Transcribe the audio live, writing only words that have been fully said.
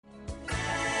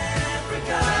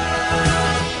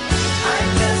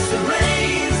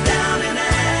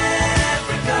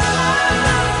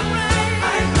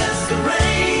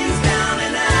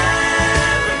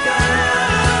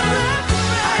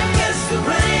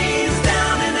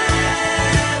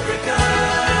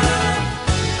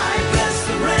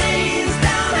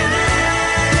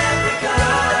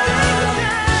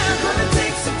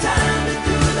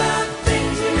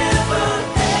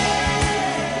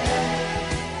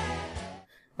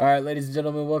All right, ladies and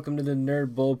gentlemen, welcome to the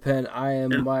Nerd Bullpen. I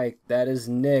am Mike. That is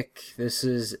Nick. This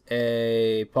is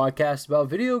a podcast about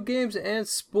video games and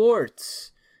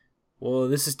sports. Well,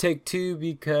 this is take two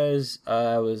because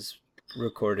I was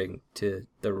recording to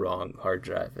the wrong hard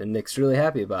drive, and Nick's really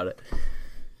happy about it.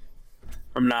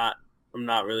 I'm not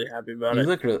really happy about it.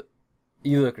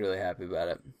 You look really happy about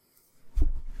it.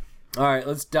 All right,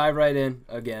 let's dive right in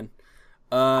again.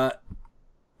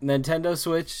 Nintendo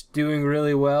Switch doing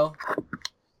really well.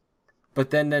 But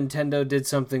then Nintendo did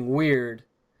something weird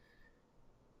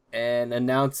and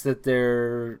announced that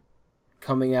they're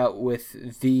coming out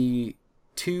with the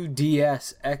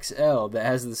 2DS XL that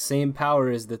has the same power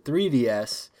as the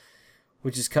 3DS,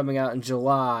 which is coming out in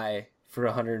July for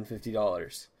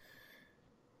 $150.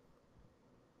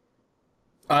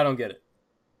 I don't get it.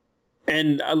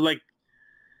 And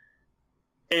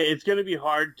it's going to be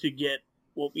hard to get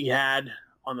what we had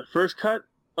on the first cut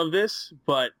of this,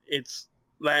 but it's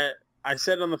like I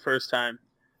said on the first time,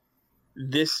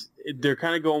 they're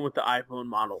kind of going with the iPhone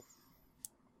model.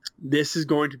 This is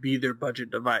going to be their budget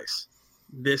device.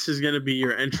 This is going to be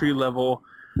your entry-level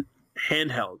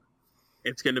handheld.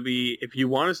 It's going to be, if you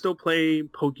want to still play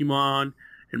Pokemon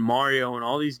and Mario and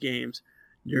all these games,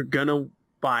 you're going to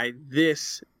buy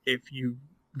this if you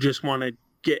just want to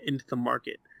get into the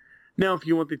market. Now, if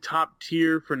you want the top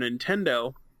tier for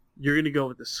Nintendo, you're going to go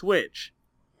with the Switch.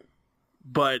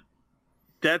 But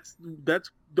that's the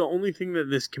only thing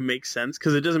that this can make sense,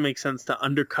 because it doesn't make sense to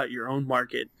undercut your own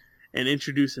market and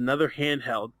introduce another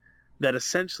handheld that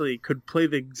essentially could play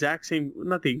the exact same,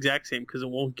 not the exact same because it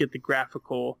won't get the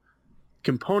graphical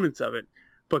components of it,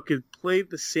 but could play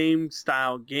the same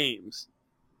style games.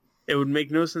 It would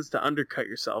make no sense to undercut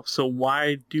yourself. So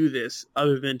why do this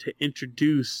other than to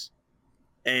introduce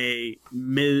a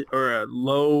mid or a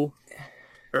low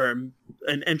or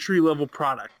an entry-level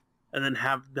product, and then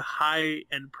have the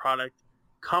high-end product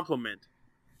complement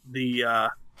the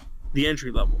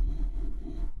entry level?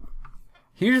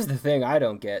 Here's the thing I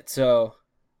don't get. So,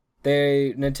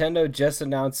 Nintendo just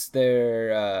announced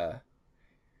their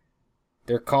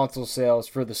console sales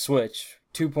for the Switch,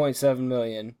 2.7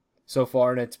 million so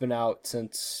far, and it's been out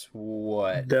since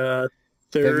what? The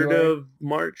 3rd February? of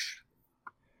March.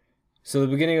 So the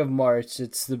beginning of March,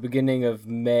 it's the beginning of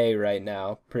May right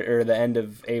now, or the end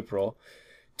of April.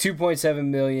 2.7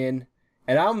 million,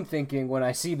 and I'm thinking, when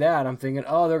I see that, I'm thinking,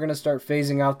 oh, they're going to start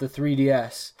phasing out the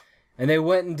 3DS. And they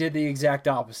went and did the exact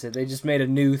opposite. They just made a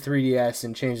new 3DS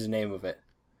and changed the name of it.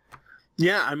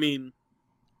 Yeah, I mean,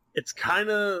 it's kind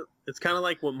of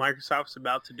like what Microsoft's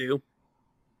about to do.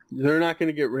 They're not going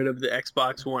to get rid of the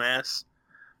Xbox One S.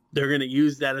 They're going to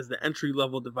use that as the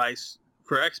entry-level device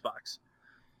for Xbox.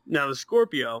 Now, the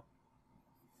Scorpio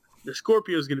is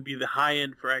going to be the high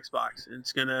end for Xbox.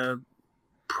 It's going to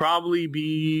probably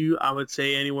be, I would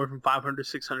say, anywhere from $500 to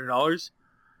 $600.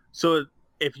 So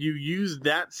if you use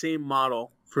that same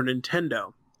model for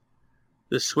Nintendo,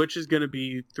 the Switch is going to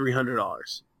be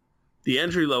 $300. The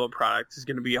entry-level product is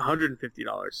going to be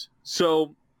 $150.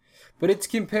 So, but it's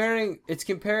comparing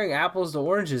apples to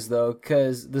oranges, though,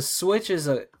 because the Switch is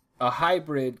a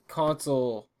hybrid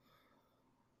console.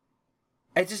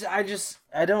 I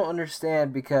don't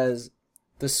understand, because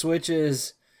the Switch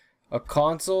is a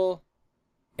console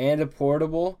and a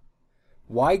portable.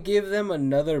 Why give them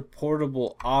another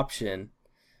portable option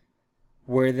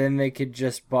where then they could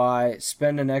just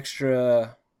spend an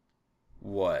extra,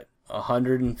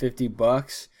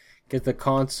 $150, get the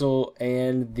console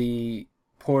and the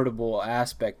portable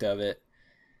aspect of it?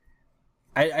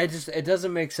 It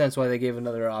doesn't make sense why they gave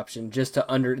another option just to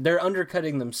they're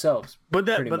undercutting themselves. But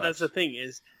that's the thing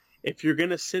is, if you're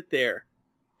gonna sit there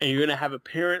and you're gonna have a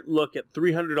parent look at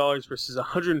 $300 versus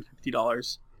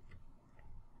 $150,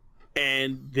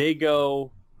 and they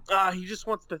go, he just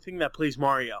wants the thing that plays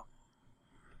Mario,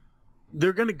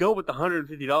 they're gonna go with the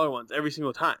 $150 ones every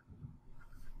single time.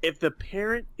 If the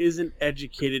parent isn't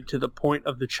educated to the point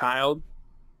of the child,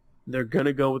 they're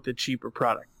gonna go with the cheaper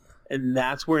product. And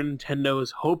that's where Nintendo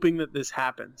is hoping that this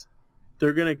happens.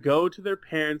 They're going to go to their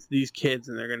parents, these kids,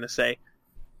 and they're going to say,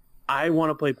 I want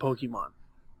to play Pokemon.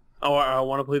 Or I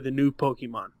want to play the new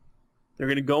Pokemon. They're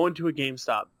going to go into a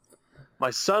GameStop.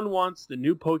 My son wants the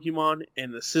new Pokemon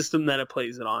and the system that it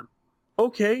plays it on.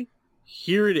 Okay,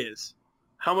 here it is.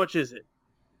 How much is it?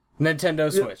 Nintendo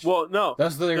Switch. Well, no.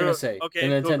 That's what they're going to say. Okay,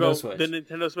 the Nintendo Switch. The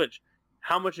Nintendo Switch.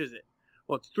 How much is it?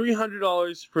 Well, it's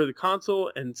 $300 for the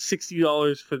console and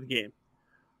 $60 for the game.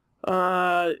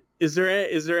 Is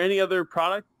there any other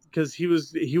product? Because he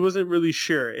wasn't really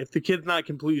sure. If the kid's not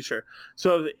completely sure,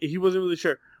 so he wasn't really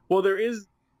sure. Well, there is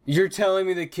You're telling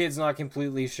me the kid's not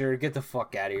completely sure? Get the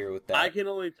fuck out of here with that. I can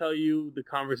only tell you the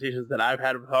conversations that I've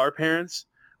had with our parents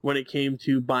when it came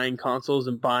to buying consoles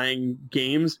and buying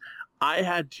games. I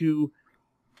had to...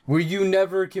 Were you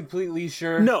never completely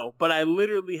sure? No, but I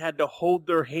literally had to hold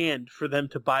their hand for them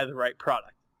to buy the right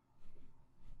product.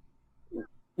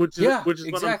 Which is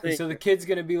exactly. What I'm saying. So the kid's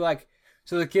gonna be like,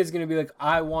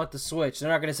 I want the Switch. They're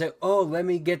not gonna say, oh, let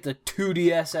me get the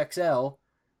 2DS XL.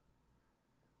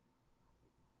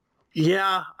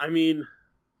 Yeah, I mean,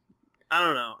 I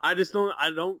don't know. I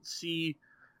don't see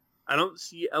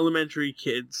elementary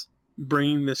kids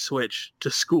bringing the Switch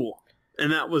to school.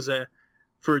 And that was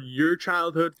for your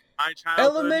childhood, my childhood.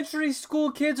 Elementary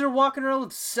school kids are walking around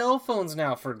with cell phones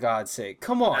now, for God's sake.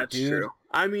 Come on, That's dude. True.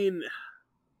 I mean,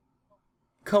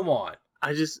 come on.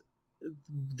 I just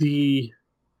the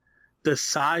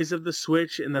size of the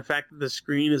Switch and the fact that the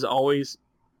screen is always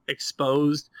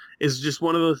exposed is just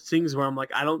one of those things where I'm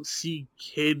like, I don't see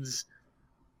kids,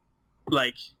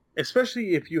 like,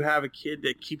 especially if you have a kid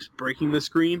that keeps breaking the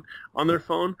screen on their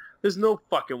phone, there's no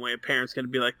fucking way a parent's gonna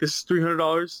be like, this is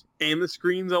 $300 and the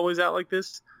screen's always out like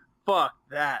this. Fuck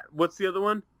that. What's the other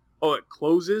one? Oh, it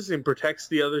closes and protects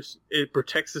it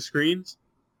protects the screens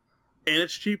and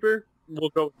it's cheaper. We'll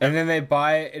go. And then they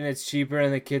buy it and it's cheaper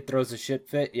and the kid throws a shit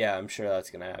fit. Yeah, I'm sure that's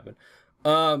gonna happen.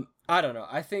 I don't know.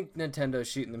 I think Nintendo's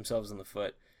shooting themselves in the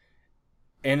foot.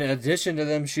 In addition to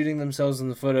them shooting themselves in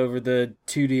the foot over the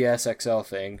 2DS XL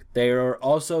thing, they are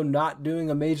also not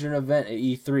doing a major event at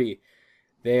E3.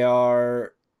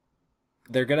 They're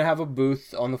gonna have a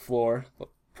booth on the floor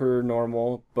per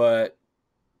normal, but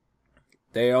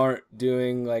they aren't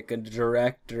doing like a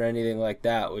direct or anything like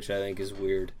that, which I think is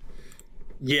weird.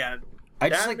 Yeah,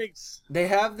 they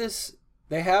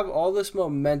have all this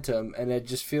momentum, and I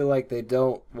just feel like they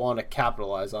don't want to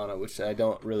capitalize on it, which I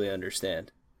don't really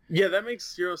understand. Yeah, that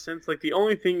makes zero sense. Like, the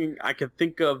only thing I could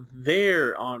think of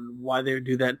there on why they would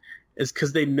do that is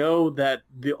because they know that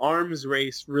the arms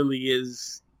race really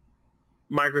is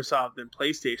Microsoft and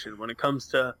PlayStation when it comes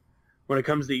to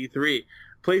E3.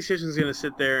 PlayStation's going to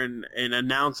sit there and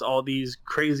announce all these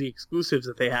crazy exclusives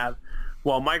that they have,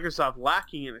 while Microsoft,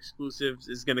 lacking in exclusives,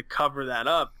 is going to cover that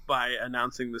up by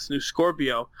announcing this new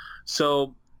Scorpio.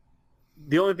 So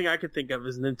the only thing I could think of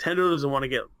is Nintendo doesn't want to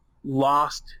get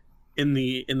lost in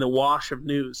the wash of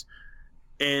news.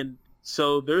 And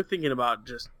so they're thinking about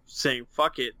just saying,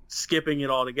 fuck it, skipping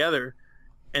it all together,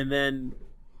 and then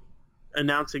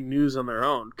announcing news on their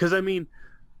own. Because, I mean,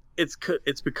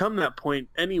 it's become that point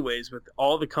anyways with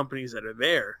all the companies that are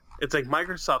there. It's like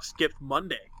Microsoft skipped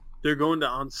Monday. They're going to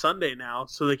on Sunday now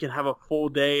so they can have a full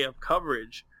day of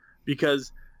coverage,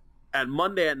 because at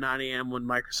Monday at 9 a.m. when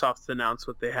Microsoft's announced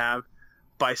what they have,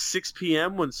 by 6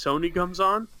 p.m. when Sony comes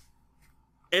on,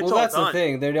 it's all that's done. The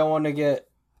thing. They don't want to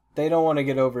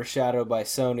get overshadowed by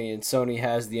Sony, and Sony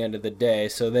has the end of the day,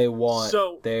 so they want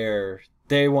their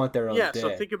own day. Yeah, so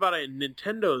think about it in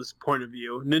Nintendo's point of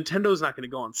view. Nintendo's not going to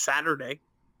go on Saturday.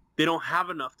 They don't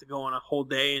have enough to go on a whole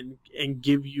day and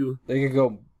give you. They could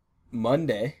go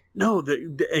Monday. No,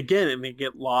 again, it may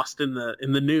get lost in the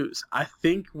news. I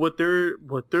think what their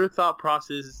thought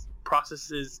process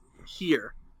is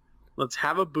here. Let's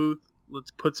have a booth.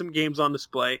 Let's put some games on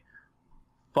display.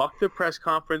 Fuck the press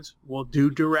conference. We'll do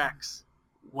directs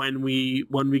when we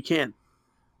can.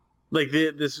 Like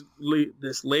this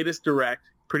latest direct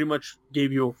pretty much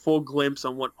gave you a full glimpse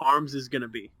on what ARMS is going to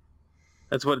be.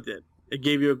 That's what it did. It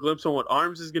gave you a glimpse on what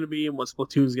ARMS is going to be and what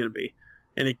Splatoon is going to be.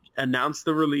 And it announced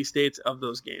the release dates of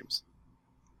those games.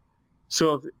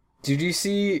 So, did you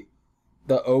see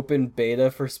the open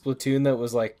beta for Splatoon that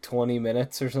was like 20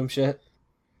 minutes or some shit?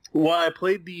 Well, I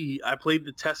played the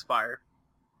test fire,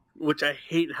 which I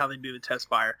hate how they do the test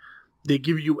fire. They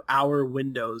give you hour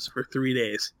windows for 3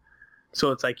 days.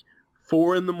 So it's like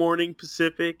 4 in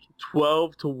Pacific,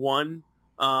 12 to 1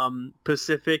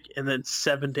 Pacific, and then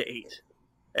 7 to 8.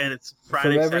 And it's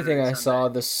Friday, From everything Saturday, I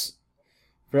Sunday.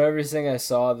 For everything I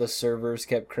saw, the servers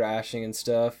kept crashing and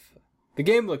stuff. The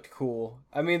game looked cool.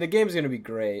 I mean, the game's going to be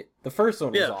great. The first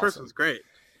one was awesome. Yeah, the first one's great.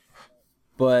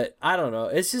 But I don't know.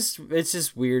 It's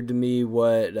just weird to me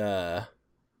what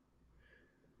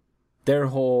their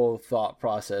whole thought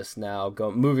process now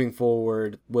moving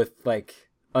forward with like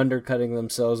undercutting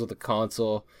themselves with a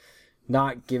console,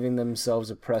 not giving themselves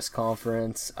a press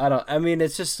conference. I mean,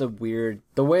 it's just the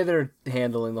way they're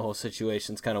handling the whole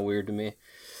situation's kind of weird to me.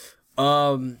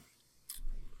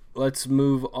 Let's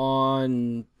move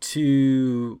on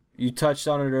to, you touched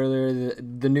on it earlier,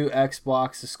 the new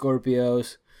Xbox, the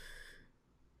Scorpios,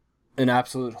 an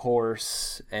absolute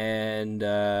horse, and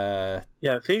yeah,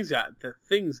 the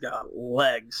thing's got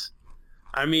legs.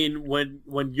 I mean, when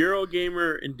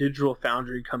Eurogamer and Digital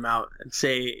Foundry come out and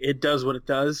say it does what it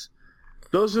does,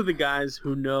 those are the guys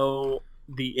who know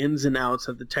the ins and outs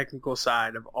of the technical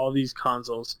side of all these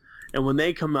consoles. And when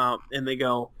they come out and they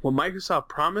go, well, Microsoft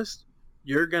promised,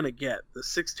 you're going to get the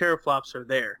 6 teraflops are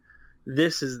there.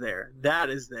 This is there. That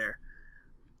is there.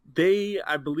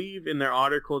 I believe in their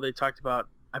article, they talked about,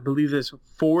 I believe there's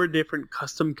 4 different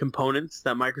custom components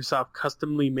that Microsoft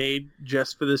customly made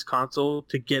just for this console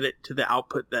to get it to the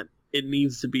output that it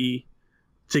needs to be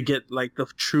to get like the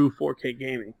true 4K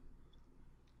gaming.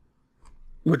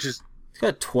 Which is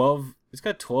It's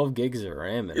got 12 gigs of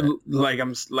RAM in it. Like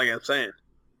I'm saying.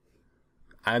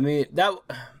 I mean,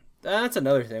 that's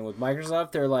another thing with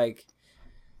Microsoft.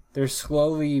 They're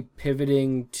slowly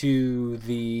pivoting to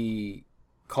the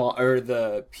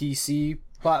PC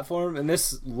platform, and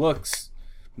this looks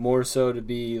more so to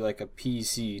be like a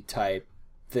PC type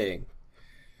thing.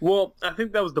 Well, I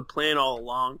think that was the plan all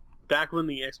along. Back when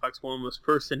the Xbox One was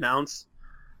first announced,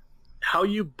 how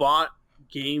you bought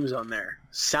games on there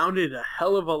sounded a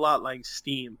hell of a lot like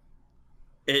Steam.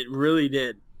 It really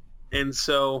did. And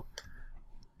so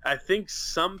I think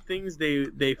some things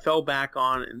they fell back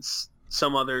on, and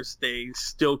some others they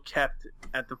still kept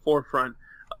at the forefront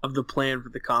of the plan for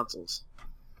the consoles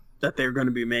that they're going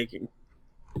to be making.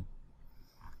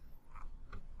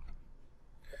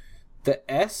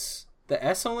 The S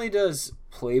only does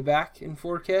playback in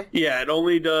 4K? Yeah, it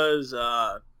only does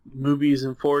movies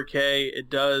in 4K. It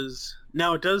does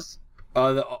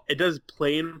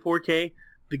play in 4K.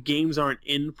 The games aren't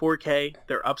in 4K.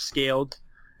 They're upscaled.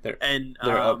 They're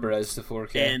up-res to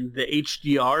 4K. And the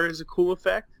HDR is a cool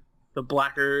effect. The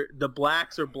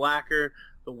blacks are blacker,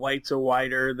 the whites are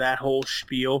whiter, that whole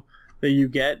spiel that you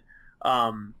get.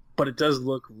 But it does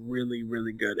look really,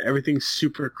 really good. Everything's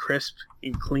super crisp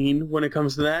and clean when it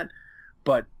comes to that.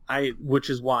 Which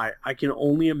is why I can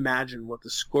only imagine what the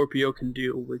Scorpio can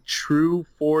do with true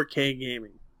 4K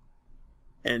gaming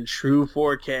and true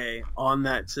 4K on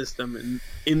that system and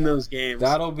in those games.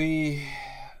 That'll be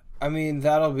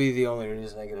the only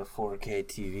reason I get a 4K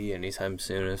TV anytime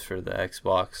soon is for the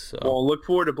Xbox. So. Well, look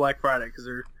forward to Black Friday because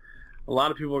a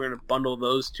lot of people are going to bundle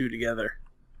those two together.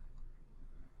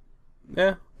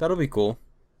 Yeah, that'll be cool.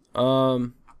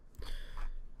 What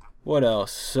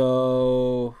else?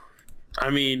 So, I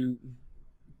mean,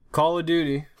 Call of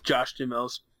Duty. Josh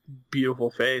Duhamel's beautiful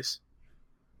face.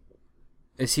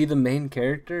 Is he the main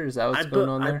character? Is that what's going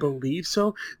on there? I believe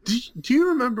so. Do you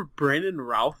remember Brandon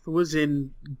Routh was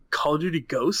in Call of Duty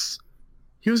Ghosts?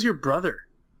 He was your brother.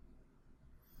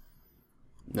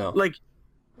 No. Like,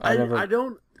 I never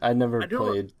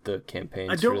played the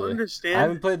campaigns. I don't really. understand. I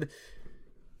haven't played.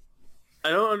 I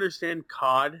don't understand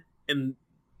COD and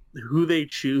who they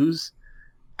choose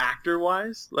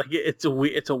actor-wise. Like, it's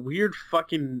a weird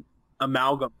fucking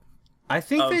amalgam. I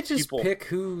think they just pick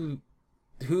who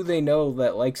they know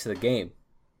that likes the game.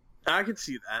 I can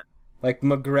see that. Like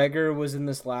McGregor was in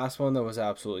this last one that was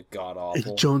absolutely god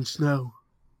awful. It's Jon Snow.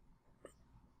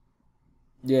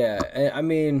 Yeah, I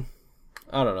mean,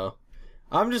 I don't know.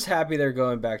 I'm just happy they're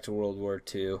going back to World War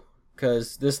II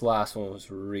because this last one was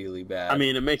really bad. I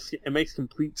mean, it makes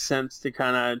complete sense to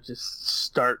kind of just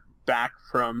start back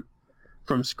from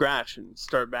scratch and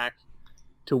start back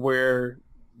to where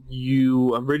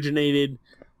you originated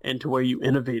and to where you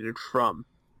innovated from.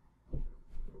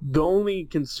 The only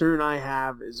concern I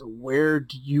have is where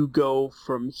do you go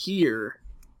from here?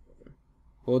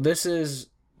 Well, this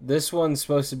one's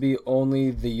supposed to be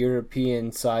only the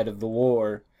European side of the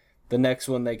war. The next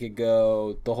one they could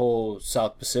go the whole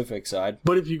South Pacific side.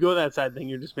 But if you go that side, then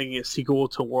you're just making a sequel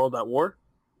to World at War?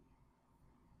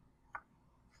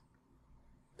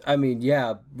 I mean,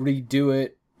 yeah, redo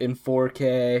it in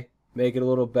 4K, make it a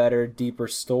little better, deeper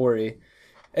story.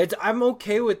 I'm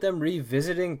okay with them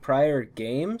revisiting prior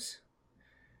games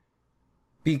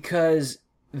because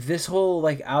this whole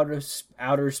like outer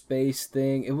space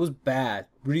thing, it was bad,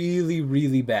 really,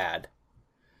 really bad.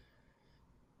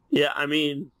 Yeah, I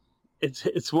mean,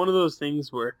 it's one of those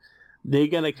things where they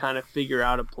gotta kind of figure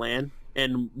out a plan,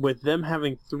 and with them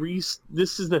having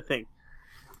this is the thing.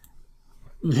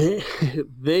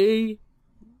 They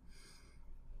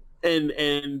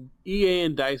and EA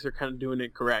and DICE are kind of doing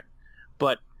it correct.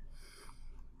 But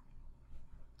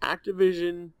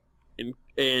Activision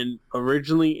and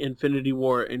originally Infinity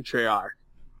War and Treyarch,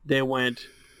 they went,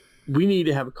 we need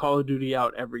to have a Call of Duty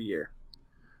out every year.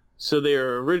 So they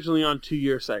were originally on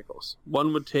 2-year cycles.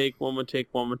 One would take.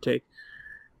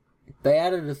 They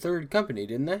added a third company,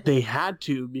 didn't they? They had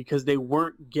to because they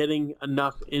weren't getting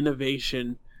enough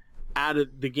innovation out of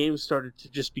the games started to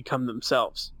just become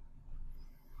themselves.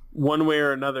 one way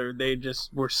or another. They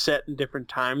just were set in different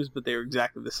times, but they were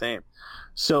exactly the same.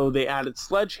 So they added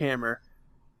Sledgehammer.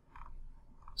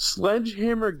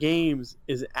 Sledgehammer Games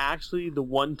is actually the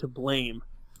one to blame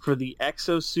for the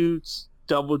exosuits,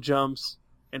 double jumps,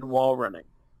 and wall running.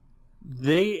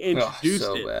 They introduced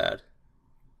so it. Bad.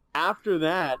 After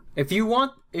that, if you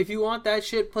want that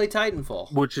shit, play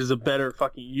Titanfall, which is a better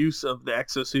fucking use of the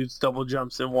exosuits, double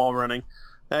jumps, and wall running.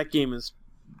 That game is.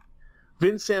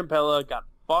 Vince Zampella got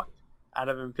fucked out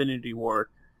of Infinity Ward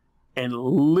and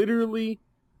literally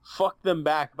fucked them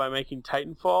back by making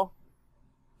Titanfall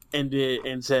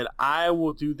and said, I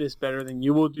will do this better than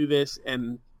you will do this,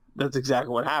 and that's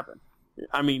exactly what happened.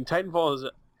 I mean, Titanfall is,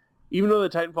 even though the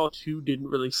Titanfall 2 didn't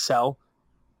really sell,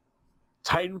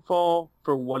 Titanfall,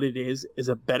 for what it is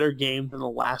a better game than the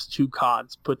last two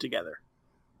CODs put together.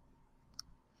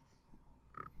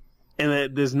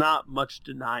 And there's not much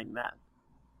denying that.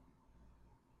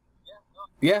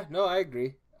 Yeah, no, I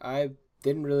agree. I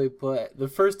didn't really play. The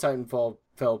first Titanfall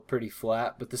felt pretty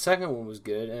flat, but the second one was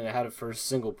good, and it had a first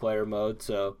single-player mode,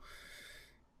 so...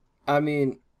 I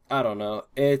mean, I don't know.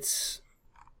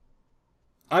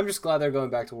 I'm just glad they're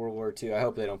going back to World War II. I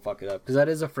hope they don't fuck it up, because that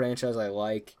is a franchise I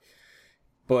like,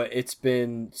 but it's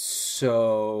been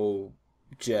so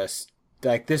just...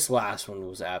 Like, this last one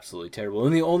was absolutely terrible,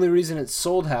 and the only reason it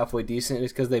sold halfway decent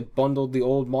is because they bundled the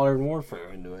old Modern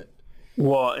Warfare into it.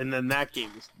 Well, and then that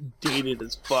game is dated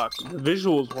as fuck. The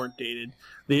visuals weren't dated.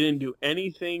 They didn't do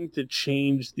anything to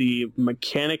change the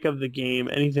mechanic of the game,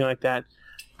 anything like that.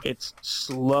 It's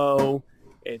slow.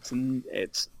 It was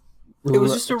just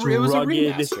it was a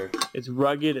remaster. It's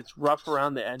rugged. It's rough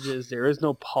around the edges. There is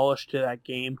no polish to that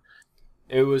game.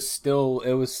 It was still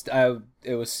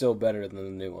better than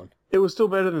the new one. It was still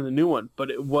better than the new one, but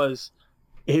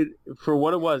for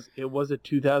what it was a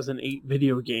 2008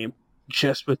 video game.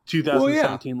 Just with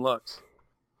 2017 looks.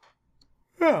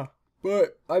 Yeah.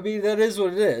 But, I mean, that is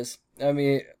what it is. I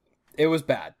mean, it was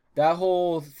bad. That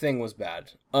whole thing was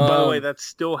bad. By the way, that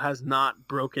still has not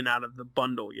broken out of the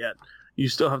bundle yet. You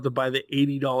still have to buy the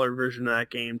 $80 version of that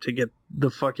game to get the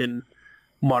fucking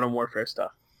Modern Warfare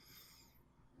stuff.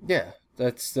 Yeah,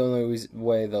 that's the only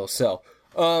way they'll sell.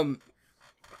 Let's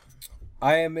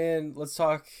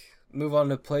move on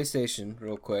to PlayStation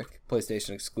real quick.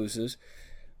 PlayStation exclusives.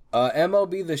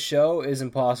 MLB The Show is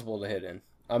impossible to hit in.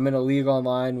 I'm in a league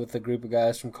online with a group of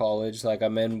guys from college. Like,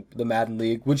 I'm in the Madden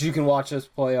League, which you can watch us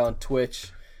play on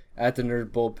Twitch at the Nerd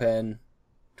Bullpen,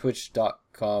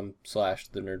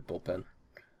 twitch.com/the Nerd Bullpen,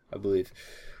 I believe.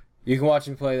 You can watch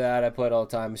me play that. I play it all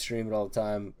the time. I stream it all the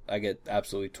time. I get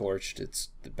absolutely torched. It's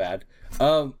bad.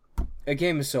 A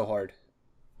game is so hard.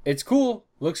 It's cool.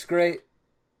 Looks great.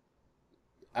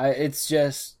 It's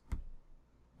just...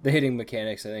 The hitting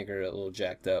mechanics, I think, are a little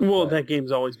jacked up. Well, that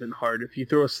game's always been hard. If you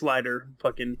throw a slider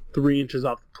fucking 3 inches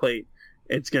off the plate,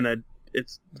 it's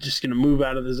just gonna move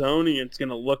out of the zone, and it's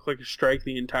gonna look like a strike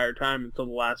the entire time until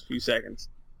the last few seconds.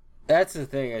 That's the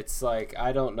thing. It's like,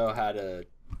 I don't know how to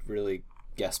really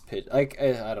guess pitch. Like,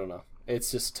 I don't know.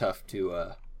 It's just tough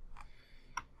to...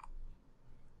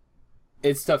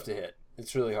 It's tough to hit.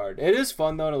 It's really hard. It is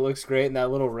fun, though, and it looks great, and that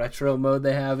little retro mode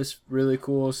they have is really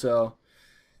cool, so...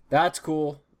 That's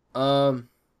cool. I'm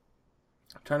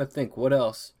trying to think, what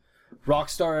else?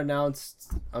 Rockstar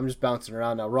announced, I'm just bouncing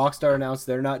around now. Rockstar announced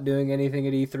they're not doing anything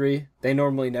at E3. They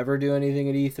normally never do anything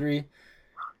at E3.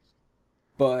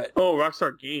 But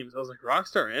Rockstar Games. I was like,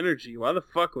 Rockstar Energy. Why the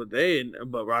fuck would they?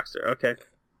 But Rockstar, okay.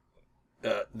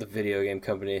 The video game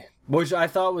company, which I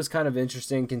thought was kind of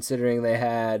interesting considering they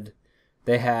have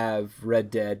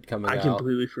Red Dead coming out. I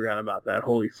completely forgot about that.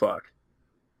 Holy fuck.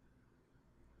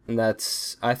 And I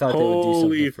thought they would do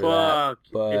something for that.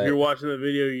 But if you're watching the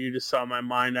video, you just saw my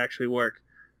mind actually work.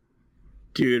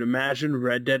 Dude, imagine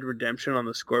Red Dead Redemption on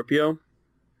the Scorpio.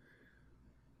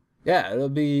 Yeah,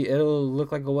 it'll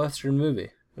look like a Western movie.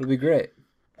 It'll be great.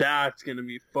 That's gonna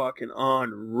be fucking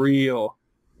unreal.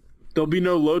 There'll be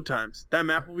no load times. That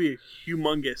map will be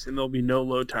humongous, and there'll be no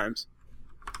load times.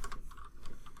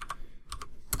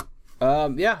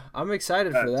 Yeah, I'm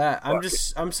excited for that.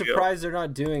 I'm surprised they're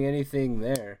not doing anything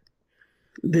there.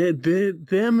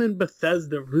 Them and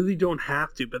Bethesda really don't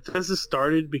have to. Bethesda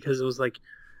started because it was like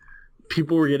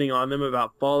people were getting on them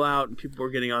about Fallout and people were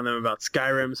getting on them about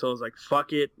Skyrim, so I was like,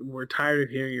 fuck it, we're tired of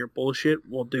hearing your bullshit,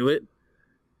 we'll do it.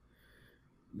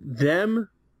 Them,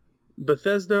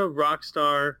 Bethesda,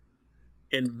 Rockstar,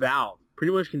 and Valve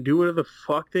pretty much can do whatever the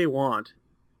fuck they want,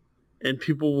 and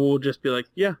people will just be like,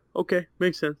 yeah, okay,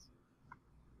 makes sense.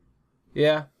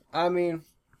 Yeah, I mean,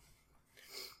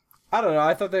 I don't know.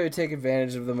 I thought they would take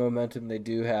advantage of the momentum they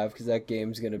do have because that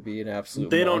game's going to be an absolute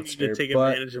They don't monster. need to take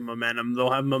advantage of momentum.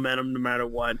 They'll have momentum no matter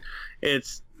what.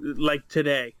 It's like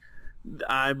today.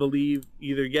 I believe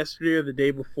either yesterday or the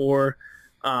day before,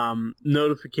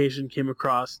 notification came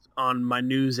across on my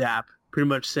news app pretty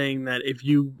much saying that if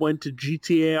you went to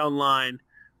GTA Online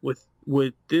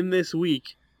within this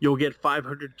week, you'll get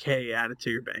 500K added to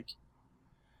your bank.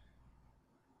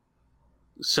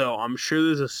 So I'm sure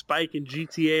there's a spike in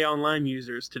GTA Online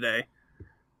users today.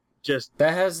 Just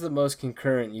that has the most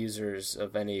concurrent users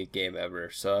of any game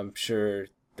ever, so I'm sure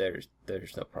there's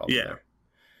no problem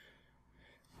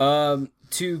there.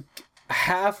 To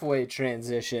halfway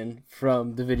transition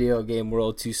from the video game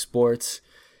world to sports,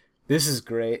 this is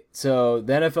great. So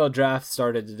the NFL draft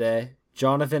started today.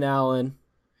 Jonathan Allen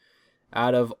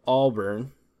out of Alabama,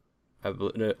 out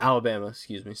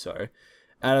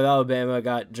of Alabama,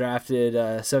 got drafted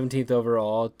 17th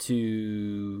overall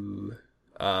to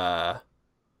the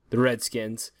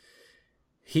Redskins.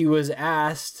 He was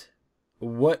asked,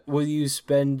 what will you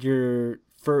spend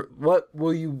what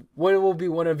will be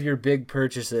one of your big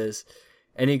purchases?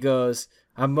 And he goes,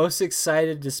 I'm most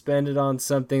excited to spend it on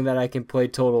something that I can play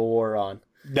Total War on.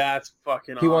 That's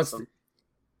fucking awesome.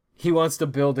 He wants to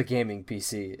build a gaming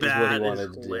PC is what he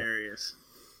wanted to do. Hilarious.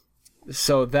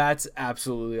 So that's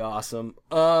absolutely awesome.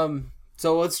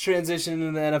 So let's transition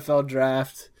to the NFL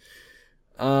draft.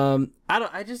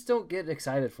 I just don't get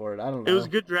excited for it. I don't know. It was a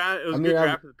good draft. It was a good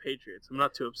draft for the Patriots. I'm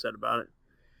not too upset about it.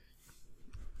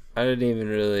 I didn't even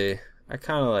really. I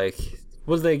kind of like.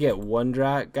 What did they get? One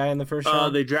draft guy in the first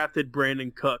round? They drafted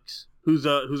Brandon Cooks, who's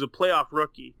a playoff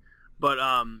rookie, but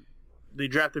they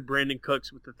drafted Brandon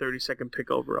Cooks with the 32nd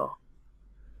pick overall.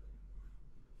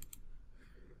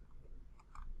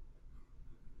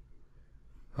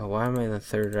 Oh, why am I in the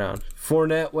third round?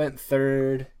 Fournette went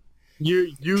third.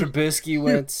 Trubisky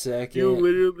went second. You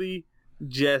literally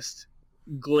just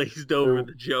glazed over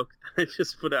the joke that I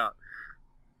just put out.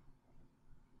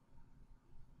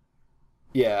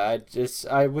 Yeah,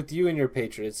 I with you and your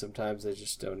Patriots sometimes I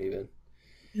just don't even.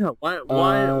 Yeah,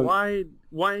 why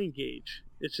engage?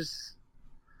 It's just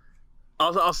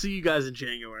I'll see you guys in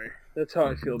January. That's how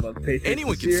I feel about the Patriots.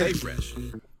 Anyone can say fresh.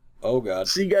 Oh God.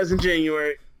 See you guys in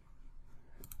January.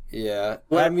 Yeah,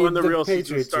 when the real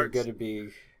Patriots are going to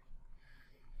be.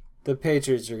 The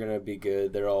Patriots are going to be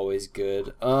good. They're always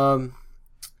good. What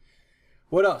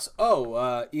else?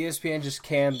 Oh, ESPN just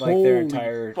canned their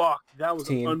entire that was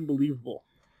team. Unbelievable.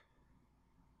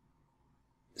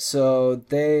 So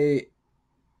they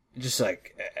just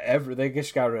they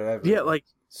just got rid of everyone. Yeah,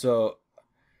 so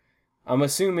I'm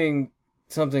assuming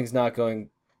something's not going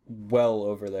well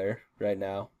over there right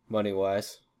now, money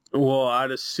wise. Well,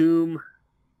 I'd assume.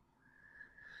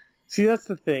 See, that's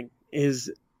the thing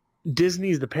is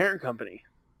Disney's the parent company.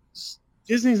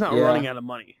 Disney's not running out of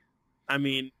money. I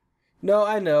mean. No,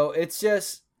 I know. It's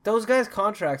just those guys'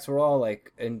 contracts were all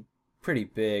pretty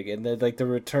big, and the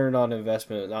return on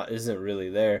investment isn't really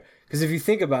there. Because if you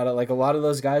think about it, a lot of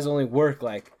those guys only work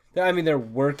they're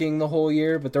working the whole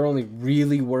year, but they're only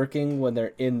really working when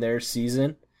they're in their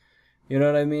season. You know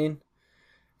what I mean?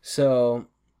 So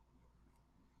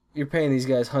you're paying these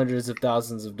guys hundreds of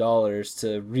thousands of dollars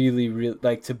to really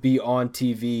to be on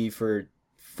TV for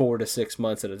 4 to 6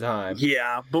 months at a time.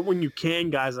 Yeah, but when you can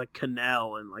guys like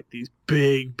Cannell and these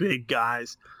big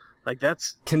guys,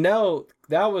 that's Cannell,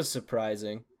 that was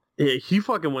surprising. Yeah, he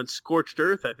fucking went scorched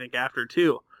earth, I think, after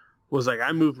too. Was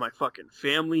I moved my fucking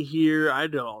family here, I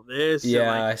did all this.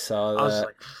 Yeah, and I saw that. I was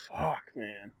like, fuck,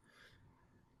 man.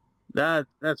 That's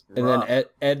rough. And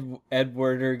then Ed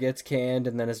Werder gets canned,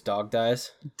 and then his dog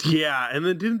dies. Yeah, and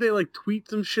then didn't they tweet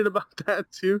some shit about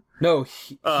that too? No,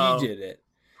 he did it.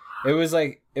 It was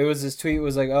his tweet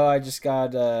was oh, I just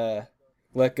got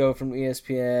let go from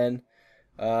ESPN.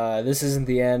 This isn't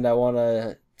the end. I want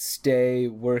to stay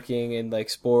working in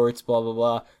sports, blah blah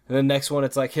blah. And the next one,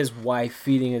 it's his wife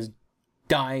feeding his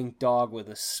dying dog with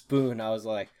a spoon. I was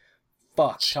like,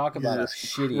 fuck, talk about a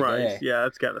shitty day. Yeah,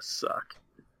 that's gotta suck.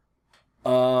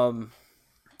 Ed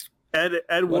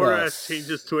Warner has changed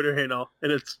his Twitter handle,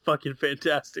 and it's fucking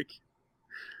fantastic.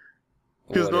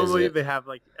 Because normally they have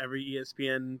every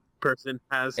ESPN person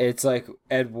has. It's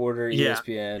Ed Warder ESPN.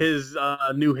 Yeah, his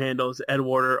new handle is Ed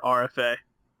Warder RFA.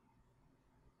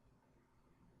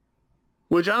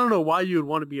 Which I don't know why you would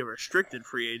want to be a restricted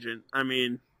free agent. I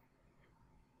mean,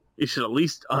 you should at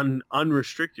least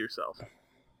unrestrict yourself.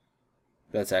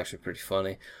 That's actually pretty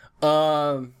funny.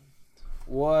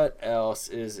 What else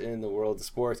is in the world of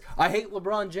sports? I hate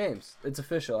LeBron James. It's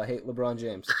official. I hate LeBron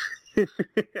James.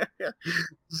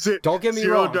 Don't get me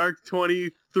wrong. Zero Dark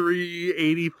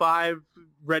 2385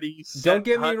 ready, set, don't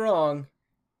get cut. me wrong.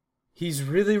 He's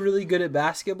really, really good at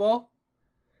basketball.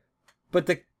 But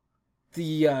the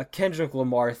Kendrick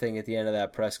Lamar thing at the end of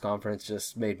that press conference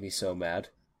just made me so mad.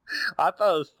 I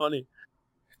thought it was funny.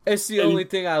 It's the only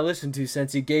thing I listened to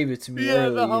since he gave it to me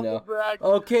early, the humble brag.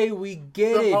 Okay, we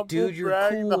get it, dude. You're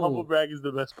cool. The humble brag is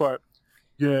the best part.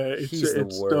 Yeah, He's the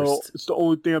worst. It's the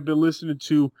only thing I've been listening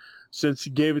to since he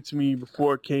gave it to me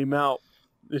before it came out.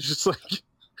 It's just like,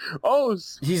 oh,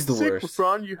 he's the sick, worst.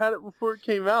 LeBron, you had it before it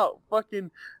came out.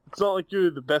 Fucking, it's not like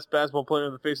you're the best basketball player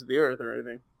on the face of the earth or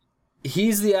anything.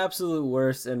 He's the absolute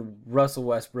worst, and Russell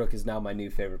Westbrook is now my new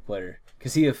favorite player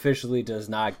because he officially does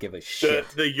not give a shit.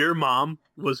 Your mom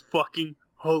was fucking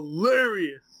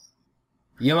hilarious.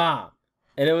 Your mom,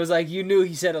 and it was like you knew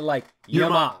he said it like your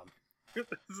mom.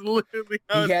 That's literally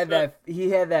how He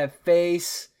had that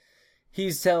face.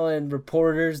 He's telling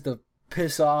reporters to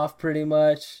piss off pretty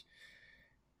much.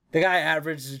 The guy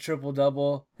averages a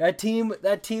triple-double. That team would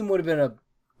have been a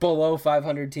below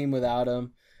 500 team without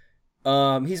him.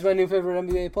 He's my new favorite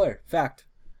NBA player. Fact.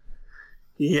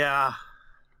 Yeah.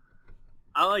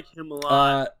 I like him a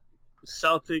lot.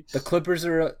 Celtics. The Clippers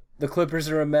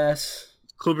are a mess.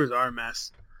 Clippers are a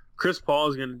mess. Chris Paul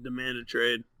is going to demand a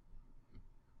trade.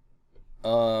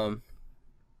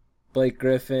 Blake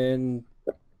Griffin,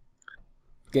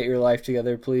 get your life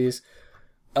together, please.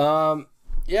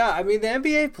 Yeah, I mean the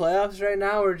NBA playoffs right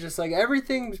now are just like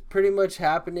everything's pretty much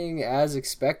happening as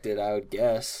expected, I would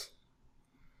guess.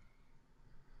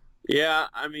 Yeah,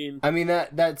 I mean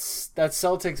that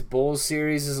Celtics Bulls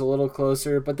series is a little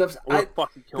closer, but the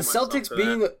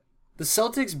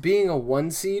Celtics being a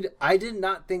 1 seed, I did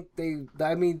not think they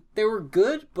were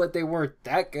good, but they weren't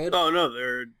that good. Oh no,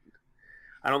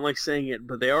 I don't like saying it,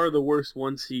 but they are the worst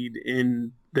 1 seed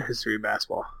in the history of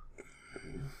basketball.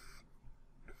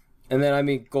 And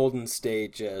then Golden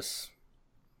State just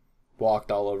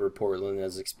walked all over Portland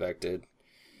as expected.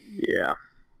 Yeah.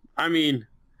 I mean,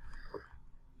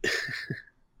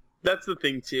 that's the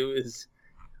thing too, is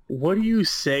what do you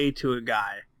say to a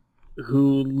guy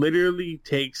who literally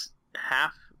takes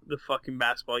half the fucking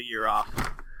basketball year off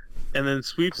and then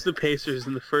sweeps the Pacers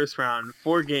in the first round,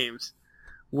 4 games?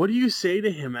 What do you say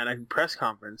to him at a press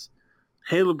conference?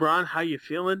 Hey LeBron, how you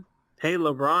feeling? Hey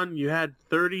LeBron, you had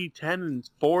 30, 10, and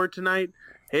 4 tonight.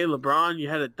 Hey LeBron, you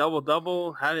had a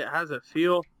double-double. How's it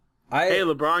feel? Hey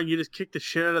LeBron, you just kicked the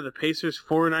shit out of the Pacers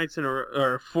 4 games in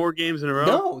a row.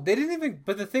 No, they didn't even.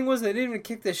 But the thing was, they didn't even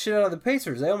kick the shit out of the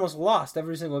Pacers. They almost lost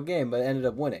every single game, but ended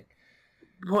up winning.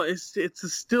 Well, it's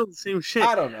still the same shit.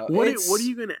 I don't know. What are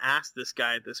you going to ask this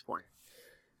guy at this point?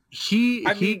 He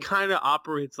kind of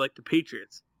operates like the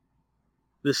Patriots.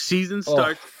 The season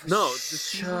starts.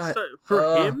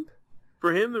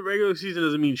 For him, the regular season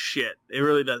doesn't mean shit. It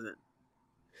really doesn't.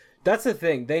 That's the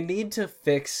thing. They need to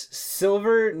fix.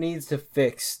 Silver needs to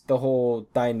fix the whole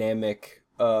dynamic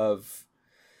of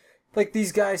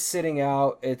these guys sitting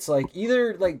out. It's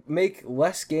either make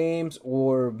less games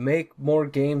or make more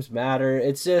games matter.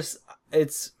 It's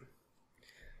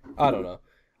I don't know.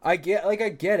 I get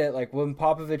it. When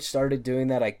Popovich started doing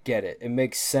that, I get it. It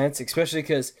makes sense, especially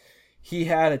because he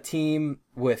had a team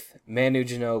with Manu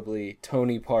Ginobili,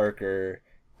 Tony Parker,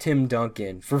 Tim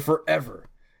Duncan for forever.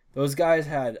 Those guys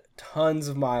had tons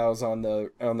of miles on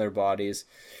their bodies,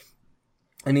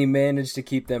 and he managed to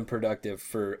keep them productive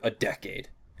for a decade.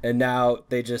 And now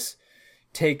they just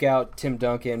take out Tim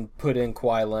Duncan, put in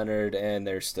Kawhi Leonard, and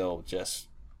they're still good.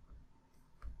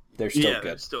 They're still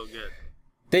good.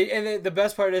 The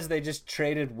best part is they just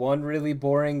traded one really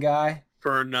boring guy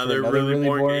for another really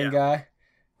boring guy.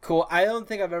 Cool. I don't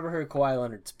think I've ever heard Kawhi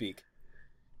Leonard speak.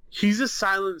 He's a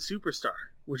silent superstar,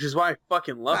 which is why I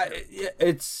fucking love him.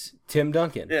 It's Tim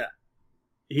Duncan. Yeah.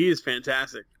 He is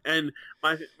fantastic. And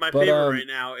my favorite right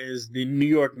now is the New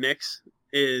York Knicks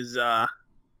is the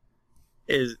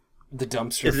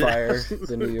dumpster fire,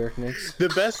 the New York Knicks. The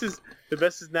best is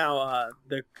now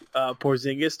the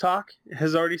Porzingis talk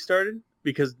has already started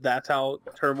because that's how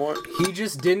turmoil. He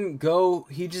just didn't go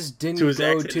to his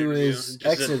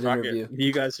exit interview.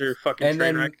 You guys are fucking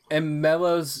train wreck. And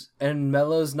Melo's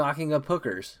knocking up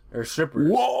hookers or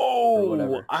strippers. Whoa! Or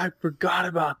whatever. I forgot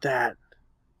about that.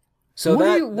 So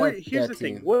here's the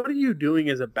thing. What are you doing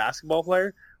as a basketball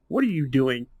player? What are you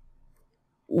doing?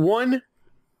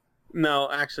 No,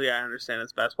 actually, I understand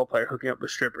as a basketball player hooking up with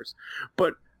strippers,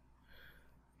 but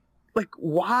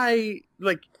why?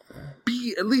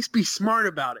 At least be smart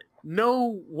about it.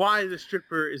 Know why the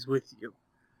stripper is with you.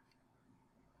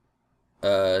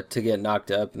 To get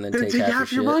knocked up and then take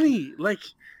half your money.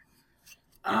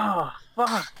 Oh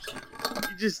fuck!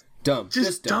 You just dumb.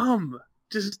 Just dumb.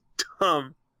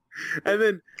 And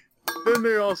then then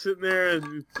they're all sitting there,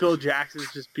 and Phil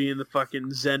Jackson's just being the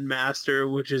fucking Zen master,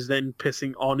 which is then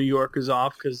pissing all New Yorkers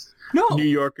off because New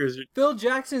Yorkers. Phil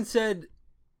Jackson said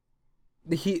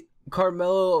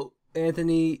Carmelo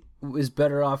Anthony is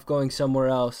better off going somewhere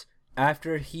else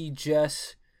after he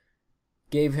just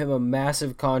gave him a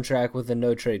massive contract with a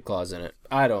no trade clause in it.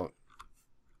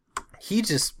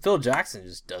 Phil Jackson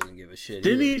just doesn't give a shit.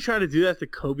 Didn't he try to do that to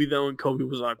Kobe though? And Kobe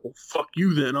was like, "Well, fuck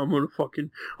you then. I'm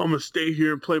gonna stay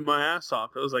here and play my ass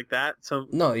off." It was like that. So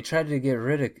no, he tried to get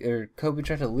rid of, or Kobe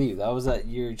tried to leave. That was that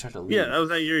year he tried to leave. Yeah, that was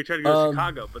that year he tried to go to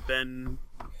Chicago, but then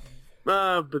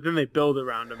they build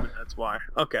around him, and that's why.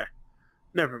 Okay,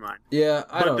 never mind. Yeah,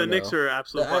 I don't know. But the Knicks are an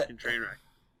absolute fucking train wreck.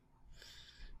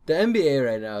 The NBA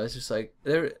right now is just like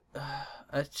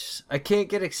I can't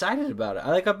get excited about it.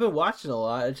 I've been watching a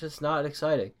lot. It's just not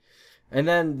exciting. And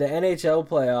then the NHL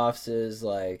playoffs is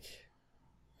like,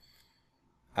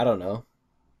 I don't know.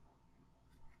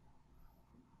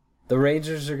 The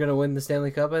Rangers are gonna win the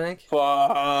Stanley Cup, I think.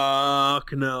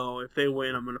 Fuck no! If they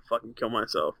win, I'm gonna fucking kill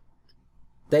myself.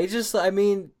 They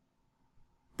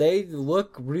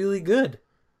look really good.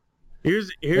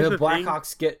 Here's the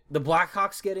Blackhawks the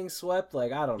Blackhawks getting swept.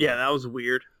 Like, I don't know. Yeah, that was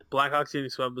weird. Blackhawks getting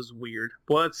swept was weird.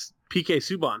 Well, it's PK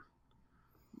Subban.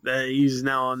 He's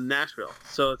now on Nashville,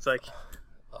 so it's like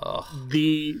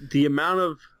the amount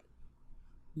of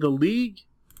the league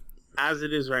as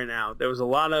it is right now. There was a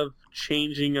lot of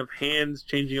changing of hands,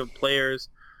 changing of players.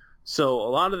 So a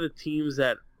lot of the teams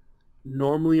that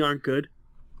normally aren't good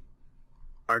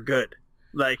are good.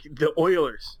 Like the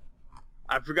Oilers.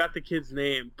 I forgot the kid's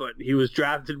name, but he was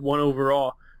drafted 1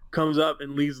 overall. Comes up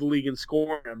and leads the league in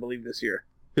scoring, I believe, this year.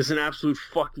 Is an absolute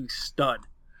fucking stud.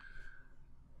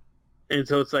 And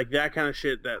so it's like that kind of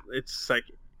shit that it's like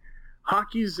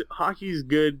hockey's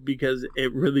good because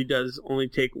it really does only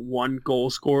take one goal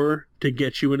scorer to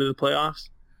get you into the playoffs.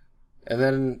 And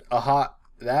then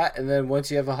and then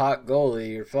once you have a hot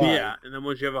goalie, you're fine. Yeah, and then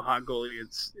once you have a hot goalie,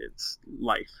 it's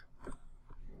life.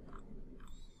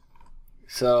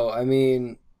 So, I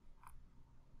mean,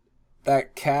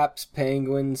 that Caps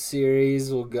Penguins series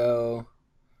will go.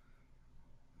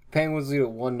 Penguins lead at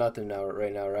 1-0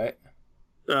 now, right?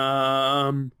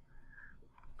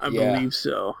 I believe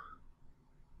so.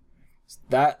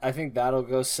 I think that'll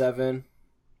go 7.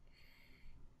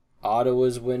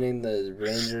 Ottawa's winning the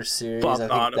Rangers series. I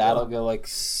think Ottawa. That'll go like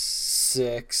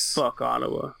 6. Fuck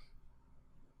Ottawa.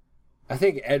 I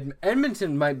think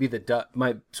Edmonton might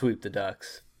sweep the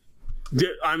Ducks.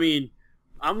 I mean,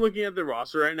 I'm looking at the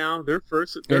roster right now.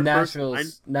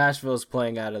 Nashville's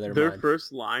playing out of their mind. Their mind.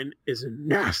 first line is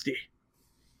nasty.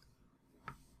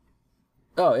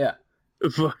 Oh, yeah.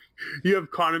 You have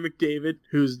Connor McDavid,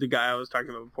 who's the guy I was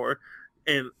talking about before,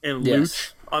 and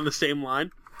Luch on the same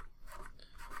line.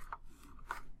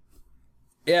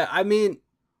 Yeah, I mean,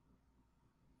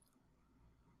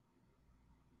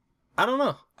 I don't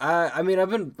know. I mean,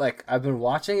 I've been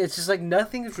watching. It's just like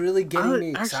nothing's really getting me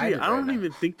excited. I don't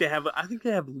even think they have. I think they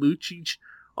have Lucic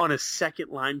on a second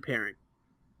line pairing.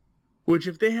 Which,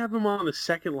 if they have him on the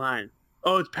second line,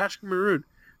 it's Patrick Maroon.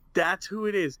 That's who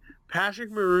it is.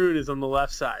 Patrick Maroon is on the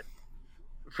left side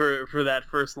for that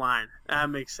first line.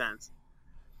 That makes sense.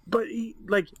 But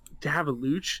to have a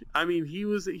Luch. I mean, he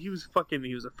was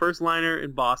a first liner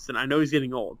in Boston. I know he's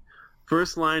getting old.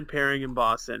 First line pairing in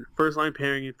Boston. First line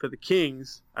pairing for the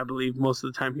Kings. I believe most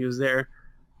of the time he was there.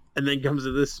 And then comes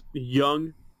to this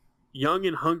young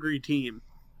and hungry team.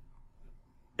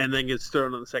 And then gets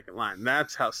thrown on the second line.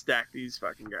 That's how stacked these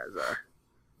fucking guys are.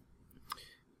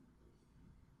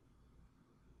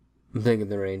 I'm thinking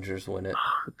the Rangers win it.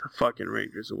 The fucking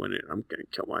Rangers win it. I'm going to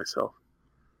kill myself.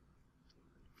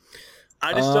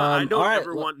 I don't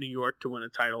ever want New York to win a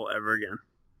title ever again.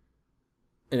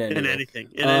 In anything,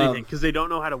 because they don't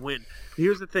know how to win.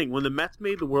 Here's the thing: when the Mets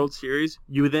made the World Series,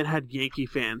 you then had Yankee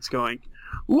fans going,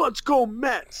 "Let's go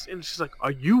Mets!" And it's just like,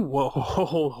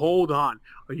 hold on,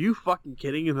 are you fucking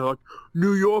kidding? And they're like,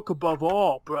 "New York above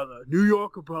all, brother, New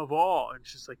York above all." And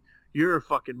it's just like, you're a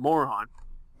fucking moron.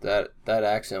 That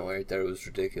accent right there was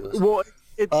ridiculous. Well,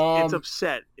 it's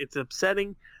upset. It's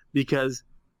upsetting because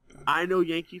I know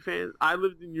Yankee fans. I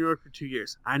lived in New York for 2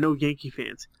 years. I know Yankee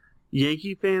fans.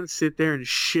 Yankee fans sit there and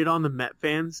shit on the Met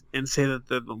fans and say that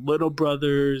they're the little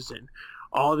brothers and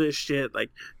all this shit.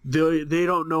 Like, they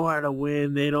don't know how to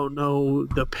win. They don't know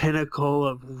the pinnacle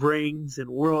of rings and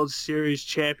World Series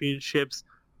championships.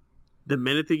 The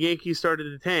minute the Yankees started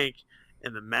to tank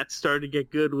and the Mets started to get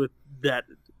good with that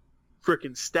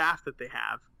freaking staff that they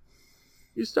have,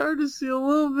 you started to see a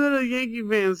little bit of Yankee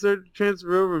fans start to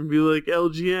transfer over and be like,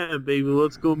 LGM, baby,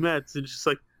 let's go Mets. And it's just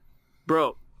like,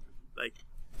 bro, like,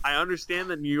 I understand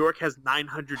that New York has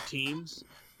 900 teams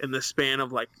in the span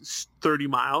of like 30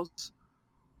 miles,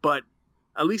 but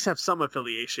at least have some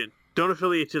affiliation. Don't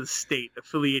affiliate to the state,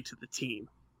 affiliate to the team.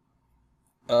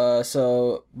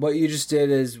 So what you just did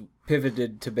is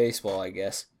pivoted to baseball, I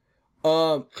guess.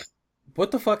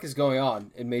 What the fuck is going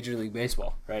on in Major League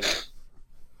Baseball right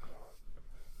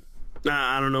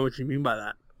now? I don't know what you mean by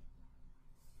that.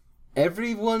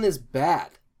 Everyone is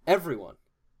bad. Everyone.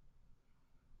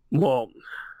 Well,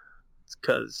 it's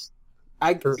because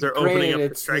they're opening up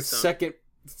it's the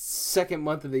second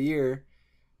month of the year,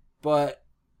 but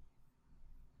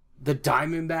the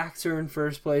Diamondbacks are in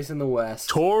first place in the West.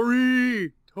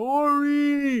 Torii!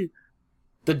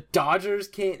 The Dodgers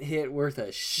can't hit worth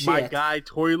a shit. My guy,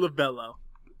 Torey Lovullo.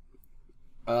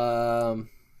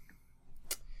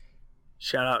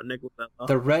 Shout out Nick Lovullo.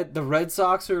 The Red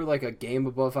Sox are like a game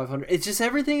above 500. It's just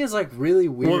everything is like really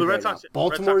weird. Well, the Red Sox,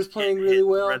 Baltimore is playing really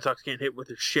well. The Red Sox can't hit with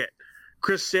their shit.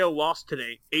 Chris Sale lost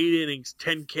today. 8 innings,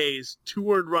 10 Ks,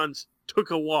 2 earned runs, took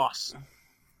a loss.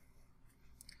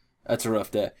 That's a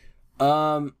rough day.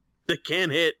 They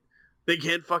can't hit. They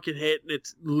can't fucking hit. And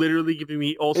it's literally giving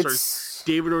me ulcers.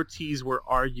 David Ortiz, where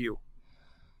are you?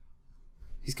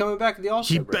 He's coming back at the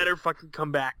All-Star break. He better fucking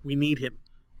come back. We need him.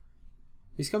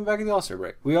 He's coming back at the All-Star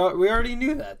break. We already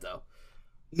knew that, though.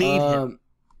 Need him.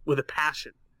 With a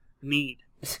passion. Need.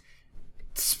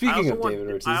 Speaking of David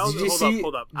Ortiz, did you see...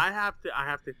 Hold up. I have to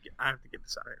get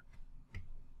this out of here.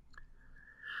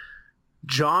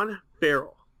 John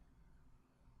Farrell.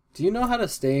 Do you know how to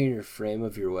stay in your frame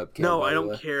of your webcam? No, I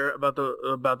don't care about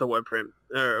the web frame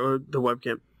or the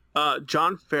webcam.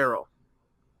 John Farrell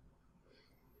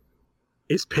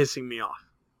is pissing me off.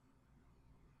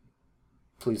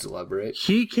 Please elaborate.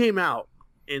 He came out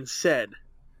and said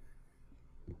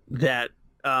that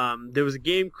there was a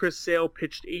game. Chris Sale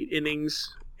pitched 8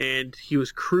 innings and he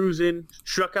was cruising,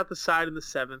 struck out the side in the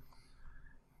 7th,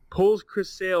 pulls Chris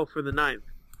Sale for the 9th,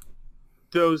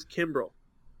 throws Kimbrel.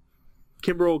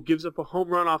 Kimbrel gives up a home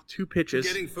run off 2 pitches,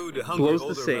 getting food to blows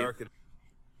the save,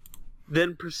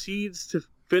 then proceeds to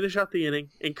finish out the inning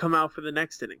and come out for the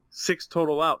next inning. 6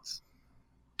 total outs.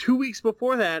 2 weeks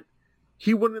before that,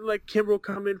 he wouldn't let Kimbrel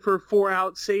come in for a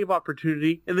 4-out save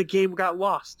opportunity, and the game got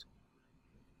lost.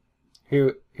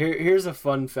 Here's a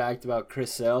fun fact about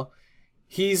Chris Sale.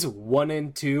 He's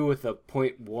 1-2 with a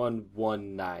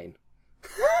 .119.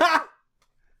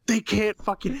 They can't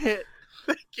fucking hit.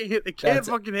 They can't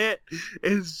fucking hit.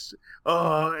 It's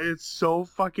so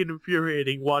fucking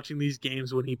infuriating watching these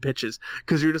games when he pitches,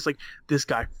 because you're just like, this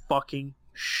guy fucking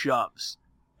shoves,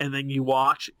 and then you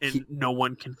watch and no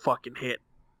one can fucking hit.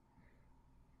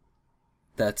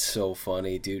 That's so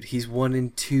funny, dude. He's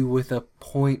 1-2 with a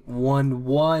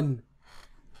 .11.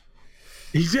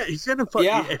 He's gonna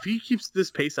if he keeps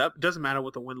this pace up, it doesn't matter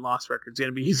what the win-loss record's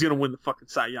gonna be. He's gonna win the fucking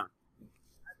Cy Young.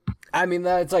 I mean,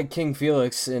 that's like King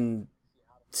Felix in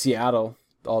Seattle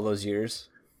all those years.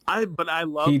 He'd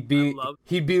be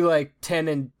like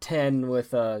 10-10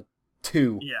 with a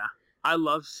 2. Yeah, I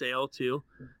love Sale too,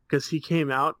 because he came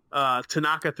out.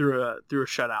 Tanaka threw a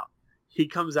shutout. He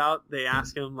comes out. They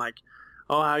ask him like,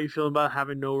 "Oh, how you feeling about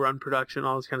having no run production,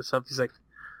 all this kind of stuff?" He's like,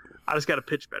 "I just got to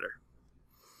pitch better."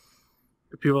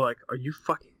 And people are like, "Are you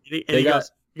fucking kidding?" And he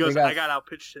goes, "I got out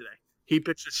pitched today." He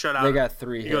pitched a shutout. They got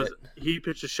 3 hit. He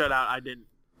pitched a shutout. I didn't.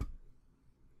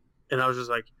 And I was just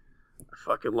like, I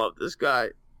fucking love this guy.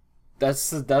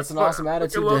 That's an awesome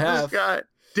attitude to have. This guy.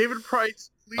 David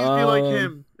Price, please be like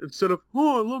him instead of,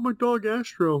 "Oh, I love my dog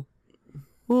Astro.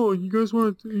 Oh, you guys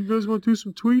want to do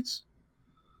some tweets?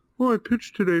 Oh, I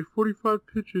pitched today, 45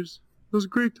 pitches. It was a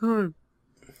great time.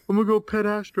 I'm gonna go pet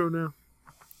Astro now.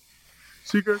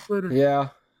 See you guys later." Yeah.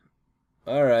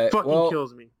 All right. Fucking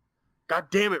kills me. God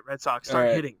damn it, Red Sox,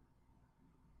 start hitting.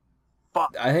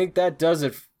 Fuck. I think that does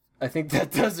it.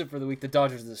 For the week. The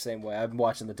Dodgers are the same way. I've been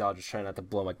watching the Dodgers, trying not to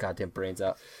blow my goddamn brains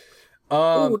out.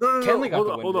 Kenley got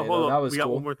the win today, though. That was cool. We got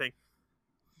one more thing.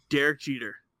 Derek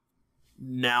Jeter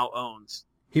now owns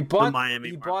the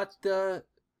Miami Marlins.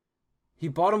 He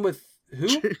bought him with who?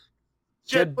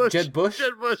 Jed Bush. Jed Bush?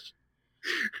 Jed Bush.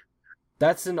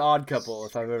 That's an odd couple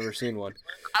if I've ever seen one.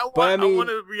 I want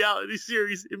a reality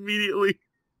series immediately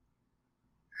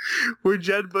where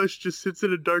Jed Bush just sits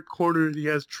in a dark corner and he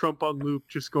has Trump on loop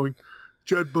just going,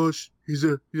 "Jed Bush, he's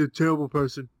a terrible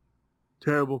person.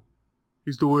 Terrible.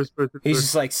 He's the worst person." He's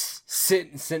just like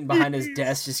sitting behind his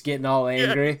desk just getting all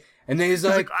angry. Yeah. And then he's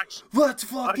like, "Let's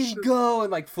fucking go,"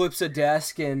 and like flips a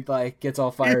desk and like gets all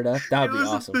fired up. That would be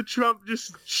awesome. The Trump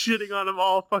just shitting on him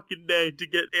all fucking day to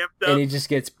get amped up. And he just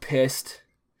gets pissed.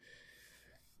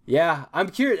 Yeah, I'm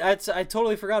curious. I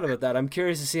totally forgot about that. I'm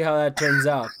curious to see how that turns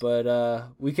out,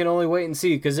 but we can only wait and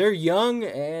see because they're young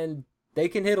and they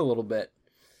can hit a little bit.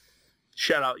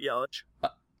 Shout out Yelich.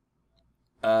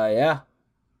 Yeah.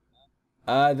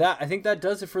 I think that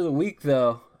does it for the week,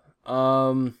 though.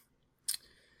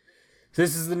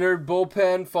 This is the Nerd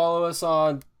Bullpen. Follow us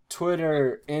on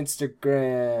Twitter,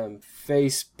 Instagram,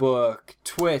 Facebook,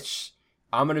 Twitch.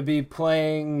 I'm gonna be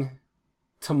playing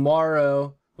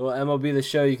tomorrow. Well, MLB The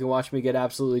Show. You can watch me get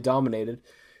absolutely dominated,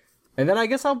 and then I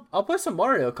guess I'll play some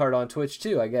Mario Kart on Twitch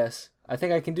too. I guess I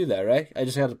think I can do that, right? I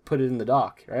just got to put it in the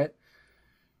dock, right?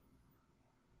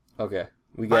 Okay,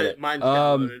 we get it. Mine's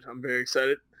downloaded. I'm very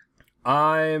excited.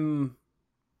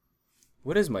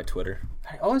 What is my Twitter?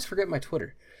 I always forget my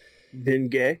Twitter. Vin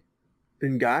Guy.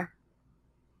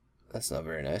 That's not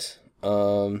very nice.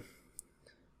 I'm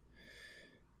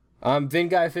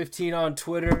VinGuy15 on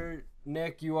Twitter.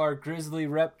 Nick, you are Grizzly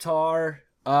Reptar.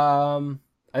 I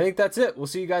think that's it. We'll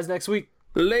see you guys next week.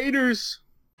 Laters.